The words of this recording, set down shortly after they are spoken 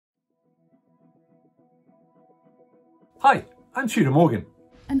Hi, I'm Tudor Morgan.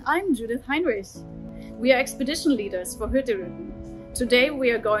 And I'm Judith Heinrich. We are expedition leaders for Hurtigruten. Today we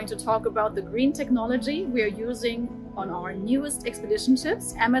are going to talk about the green technology we are using on our newest expedition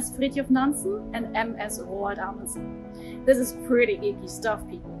ships, MS Fridtjof Nansen and MS Roald Amundsen. This is pretty geeky stuff,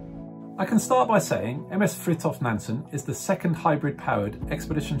 people. I can start by saying MS Fridtjof Nansen is the second hybrid-powered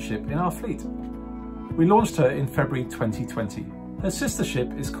expedition ship in our fleet. We launched her in February 2020. Her sister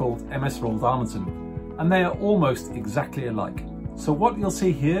ship is called MS Roald Amundsen, and they are almost exactly alike. So what you'll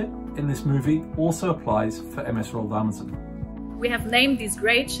see here in this movie also applies for MS Roald Amundsen. We have named these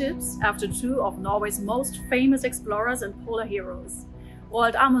great ships after two of Norway's most famous explorers and polar heroes.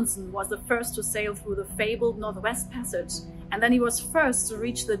 Roald Amundsen was the first to sail through the fabled Northwest Passage, and then he was first to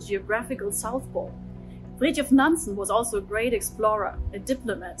reach the geographical South Pole. Fridtjof Nansen was also a great explorer, a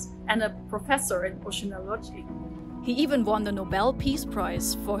diplomat, and a professor in oceanology. He even won the Nobel Peace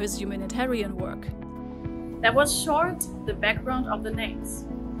Prize for his humanitarian work. That was short the background of the names.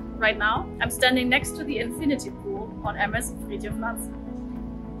 Right now, I'm standing next to the infinity pool on MS Fridtjof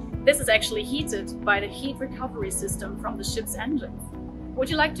Nansen. This is actually heated by the heat recovery system from the ship's engines. Would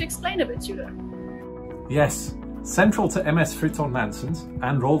you like to explain a bit, Tudor? Yes, central to MS Fridtjof Nansen's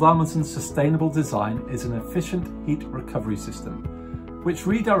and Roald Amundsen's sustainable design is an efficient heat recovery system, which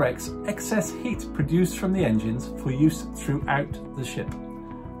redirects excess heat produced from the engines for use throughout the ship.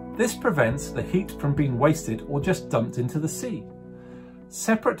 This prevents the heat from being wasted or just dumped into the sea.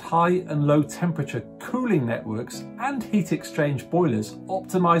 Separate high and low temperature cooling networks and heat exchange boilers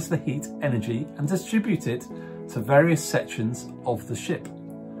optimize the heat energy and distribute it to various sections of the ship.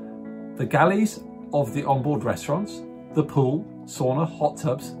 The galleys of the onboard restaurants, the pool, sauna, hot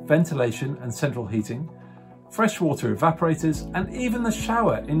tubs, ventilation and central heating, freshwater evaporators, and even the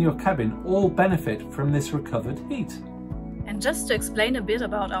shower in your cabin all benefit from this recovered heat. And just to explain a bit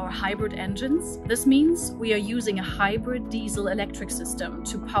about our hybrid engines, this means we are using a hybrid diesel-electric system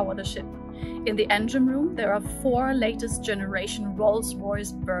to power the ship. In the engine room, there are 4 latest generation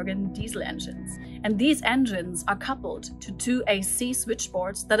Rolls-Royce Bergen diesel engines. And these engines are coupled to 2 AC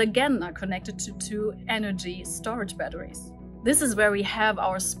switchboards that again are connected to 2 energy storage batteries. This is where we have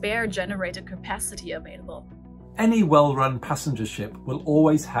our spare generator capacity available. Any well-run passenger ship will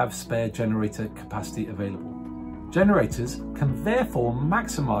always have spare generator capacity available. Generators can therefore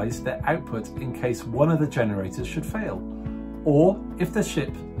maximize their output in case one of the generators should fail, or if the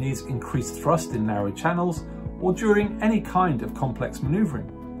ship needs increased thrust in narrow channels or during any kind of complex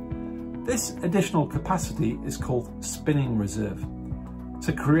maneuvering. This additional capacity is called spinning reserve.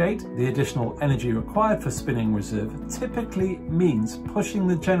 To create the additional energy required for spinning reserve typically means pushing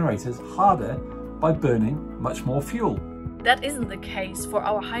the generators harder by burning much more fuel. That isn't the case for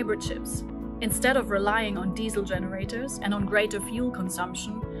our hybrid ships. Instead of relying on diesel generators and on greater fuel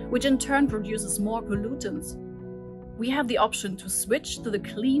consumption, which in turn produces more pollutants, we have the option to switch to the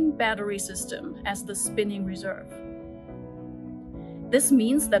clean battery system as the spinning reserve. This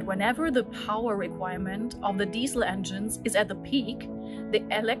means that whenever the power requirement of the diesel engines is at the peak, the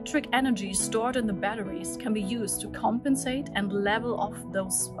electric energy stored in the batteries can be used to compensate and level off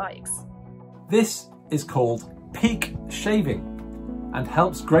those spikes. This is called peak shaving, and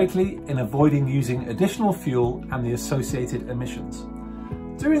helps greatly in avoiding using additional fuel and the associated emissions.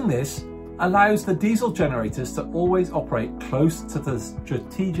 Doing this allows the diesel generators to always operate close to the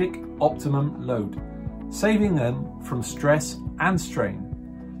strategic optimum load, saving them from stress and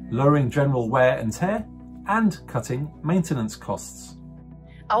strain, lowering general wear and tear, and cutting maintenance costs.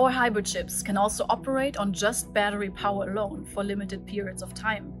 Our hybrid ships can also operate on just battery power alone for limited periods of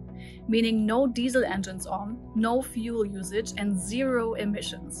time, meaning no diesel engines on, no fuel usage and 0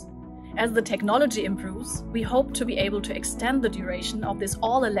 emissions. As the technology improves, we hope to be able to extend the duration of this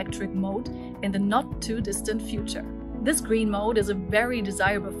all-electric mode in the not-too-distant future. This green mode is a very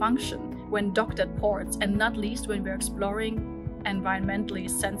desirable function when docked at ports and not least when we're exploring environmentally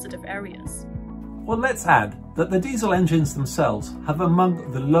sensitive areas. Well, let's add that the diesel engines themselves have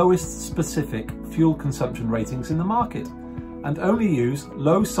among the lowest specific fuel consumption ratings in the market, and only use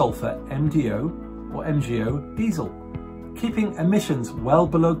low sulfur MDO or MGO diesel, keeping emissions well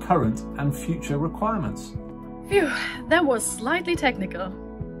below current and future requirements. Phew, that was slightly technical.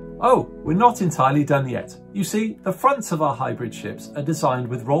 Oh, we're not entirely done yet. You see, the fronts of our hybrid ships are designed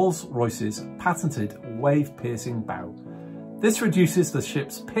with Rolls-Royce's patented wave-piercing bow. This reduces the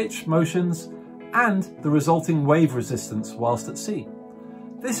ship's pitch motions and the resulting wave resistance whilst at sea.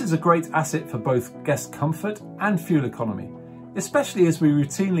 This is a great asset for both guest comfort and fuel economy, especially as we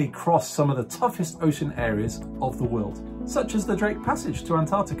routinely cross some of the toughest ocean areas of the world, such as the Drake Passage to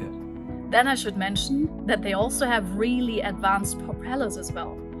Antarctica. Then I should mention that they also have really advanced propellers as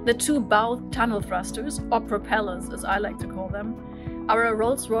well, The two bow tunnel thrusters, or propellers as I like to call them, are a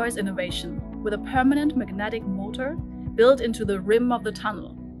Rolls-Royce innovation with a permanent magnetic motor built into the rim of the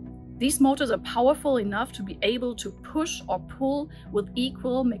tunnel. These motors are powerful enough to be able to push or pull with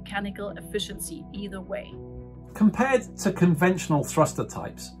equal mechanical efficiency either way. Compared to conventional thruster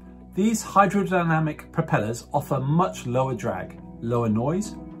types, these hydrodynamic propellers offer much lower drag, lower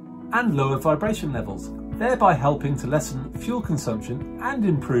noise, and lower vibration levels, thereby helping to lessen fuel consumption and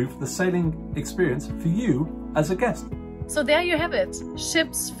improve the sailing experience for you as a guest. So there you have it,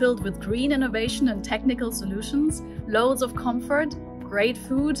 ships filled with green innovation and technical solutions, loads of comfort, great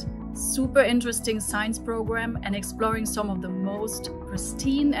food, super interesting science program, and exploring some of the most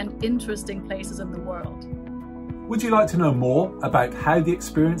pristine and interesting places in the world. Would you like to know more about how the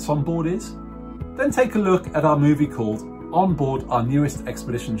experience on board is? Then take a look at our movie called On Board Our Newest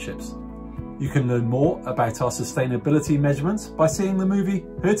Expedition Ships. You can learn more about our sustainability measurements by seeing the movie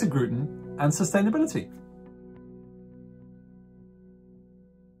Hurtigruten and Sustainability.